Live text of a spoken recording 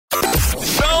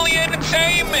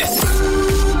a myth.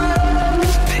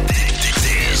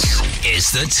 This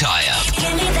is the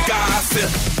tie-up.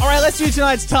 Gossip. All right, let's do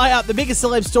tonight's tie-up. The biggest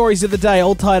celeb stories of the day,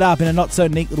 all tied up in a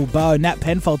not-so-neat little bow. Nat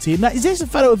Penfold's here. Nat, is this a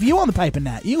photo of you on the paper,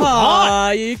 Nat? You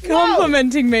are you're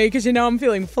complimenting me because you know I'm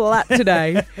feeling flat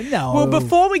today. No. Well,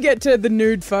 before we get to the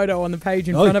nude photo on the page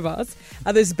in front of us,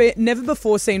 there's been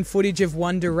never-before-seen footage of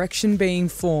One Direction being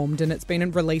formed, and it's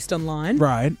been released online.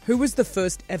 Right. Who was the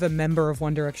first ever member of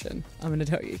One Direction? I'm going to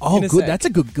tell you. Oh, in a good. sec. That's a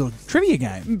good trivia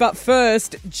game. But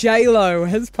first, JLO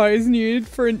has posed nude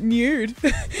for a nude.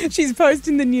 She's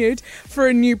posting the nude for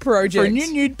a new project. For a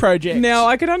new nude project. Now,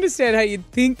 I can understand how you'd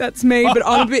think that's me, but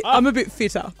I'm a bit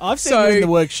fitter. I've seen you in the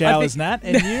work showers, Nat,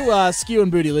 and you are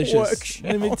skewing bootylicious. Work showers.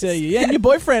 Let me tell you. Yeah, and your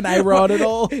boyfriend A-Rod at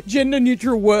all.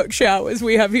 Gender-neutral work showers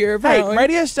we have here, apparently. Hey,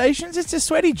 radio stations, it's a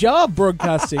sweaty job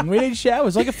broadcasting. We need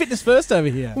showers, like a Fitness First over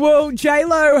here. Well,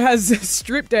 JLO has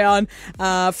stripped down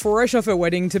fresh off her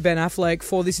wedding to Ben Affleck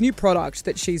for this new product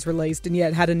that she's released, and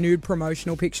yet had a nude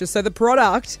promotional picture. So the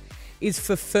product is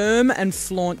for firm and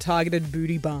flaunt targeted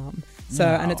booty balm. So,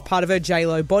 and it's part of her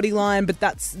JLO body line, but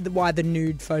that's why the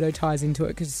nude photo ties into it,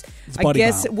 because I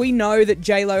guess we know that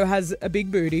JLO has a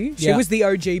big booty. She was the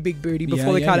OG big booty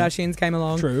before the Kardashians came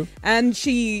along. True. And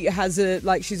she has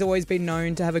she's always been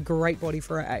known to have a great body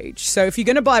for her age. So if you're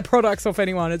going to buy products off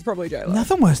anyone, it's probably JLO.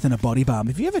 Nothing worse than a body balm.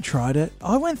 Have you ever tried it?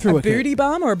 I went through a booty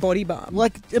balm or a body balm?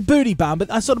 Like a booty balm, but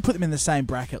I sort of put them in the same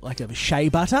bracket, like a shea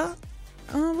butter.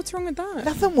 Oh, what's wrong with that?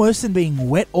 Nothing worse than being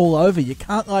wet all over. You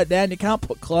can't lie down. You can't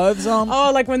put clothes on.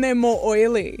 Oh, like when they're more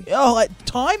oily. Oh, like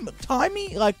tie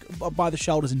me like by the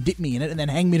shoulders and dip me in it, and then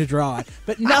hang me to dry.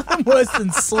 But nothing worse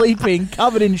than sleeping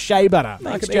covered in shea butter.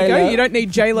 Thanks, there you go. You don't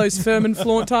need JLo's firm and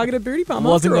flaunt targeted booty balm.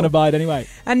 Wasn't going to buy it anyway.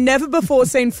 And never before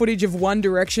seen footage of One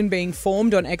Direction being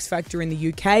formed on X Factor in the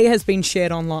UK has been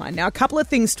shared online. Now, a couple of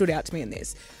things stood out to me in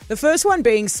this. The first one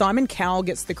being Simon Cowell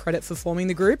gets the credit for forming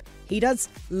the group. He does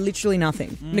literally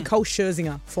nothing. Nicole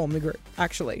Scherzinger formed the group,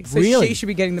 actually. So really? She should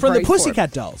be getting the praise praise for it. From the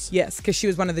Pussycat Dolls? Yes, because she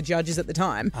was one of the judges at the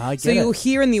time. So you'll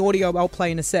hear in the audio I'll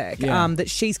play in a sec that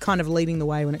she's kind of leading the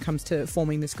way when it comes to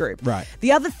forming this group. Right.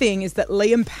 The other thing is that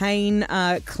Liam Payne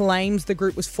claims the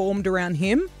group was formed around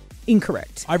him.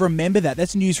 Incorrect. I remember that.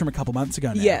 That's news from a couple months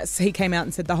ago now. Yes, he came out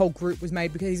and said the whole group was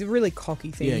made because he's a really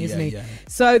cocky thing, isn't he? Yeah.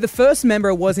 So the first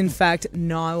member was, in fact,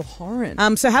 Niall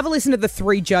Horan. So have a listen to the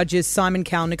three judges, Simon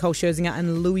Cowell, Nicole Scherzinger,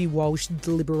 and Louis Walsh,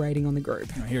 deliberating on the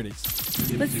group. Oh, here it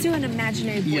is. Let's do an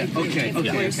imaginary boyfriend if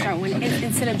you want to start one,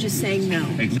 instead of just saying no.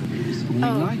 We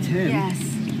liked him.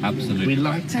 Yes. Absolutely. We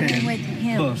liked him. With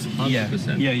him.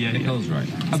 100%. Yeah. Nicole's right.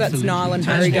 So that's Niall and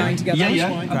Harry going together?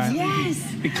 Yeah.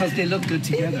 Yes. Because they look good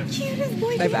together.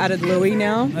 They've added Louis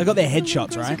now. They've got their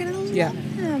headshots, right? Yeah.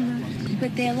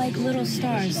 But they're like little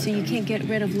stars, so you can't get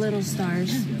rid of little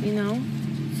stars, you know?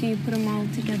 So you put them all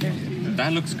together.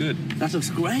 That looks good. That looks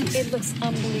great. It looks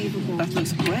unbelievable. That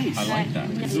looks great. I like that.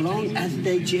 As long as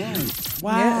they gel.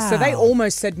 Wow. Yeah, so they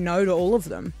almost said no to all of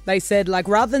them. They said, like,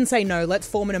 rather than say no, let's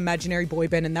form an imaginary boy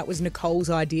band, and that was Nicole's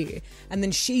idea. And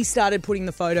then she started putting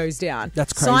the photos down.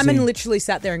 That's crazy. Simon literally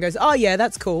sat there and goes, oh, yeah,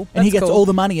 that's cool. And he gets all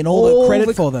the money and all the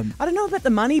credit for them. I don't know about the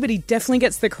money, but he definitely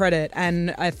gets the credit,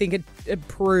 and I think it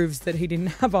proves that he didn't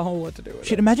have a whole lot to do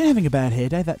with it. Imagine having a bad hair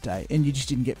day that day, and you just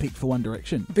didn't get picked for One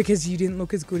Direction. Because you didn't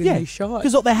look as good in these shots.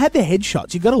 Because they had their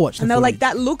headshots. You've got to watch them. And they're like,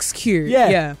 that looks cute.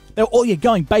 Yeah. They're all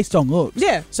going based on looks.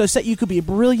 Yeah. So say you could be a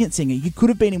brilliant singer. You could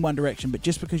have been in One Direction, but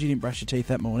just because you didn't brush your teeth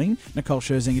that morning, Nicole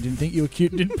Scherzinger didn't think you were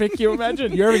cute and didn't pick you.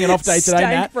 Imagine. You're having an off day today,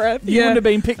 Stank Nat. breath. You wouldn't have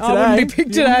been picked today. I wouldn't be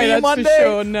picked today, that's for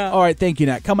sure. No. All right, thank you,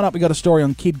 Nat. Coming up, we got a story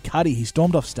on Kid Cudi. He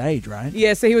stormed off stage, right?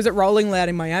 Yeah, so he was at Rolling Loud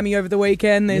in Miami over the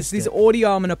weekend. There's this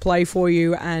audio I'm going to play for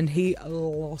you, and he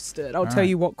lost it. I'll tell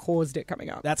you what caused it coming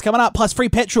up. That's coming up. Plus free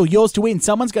petrol, yours to win.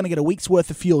 Someone's going to get a week's worth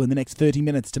of fuel in the next 30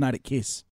 minutes tonight at Kiss.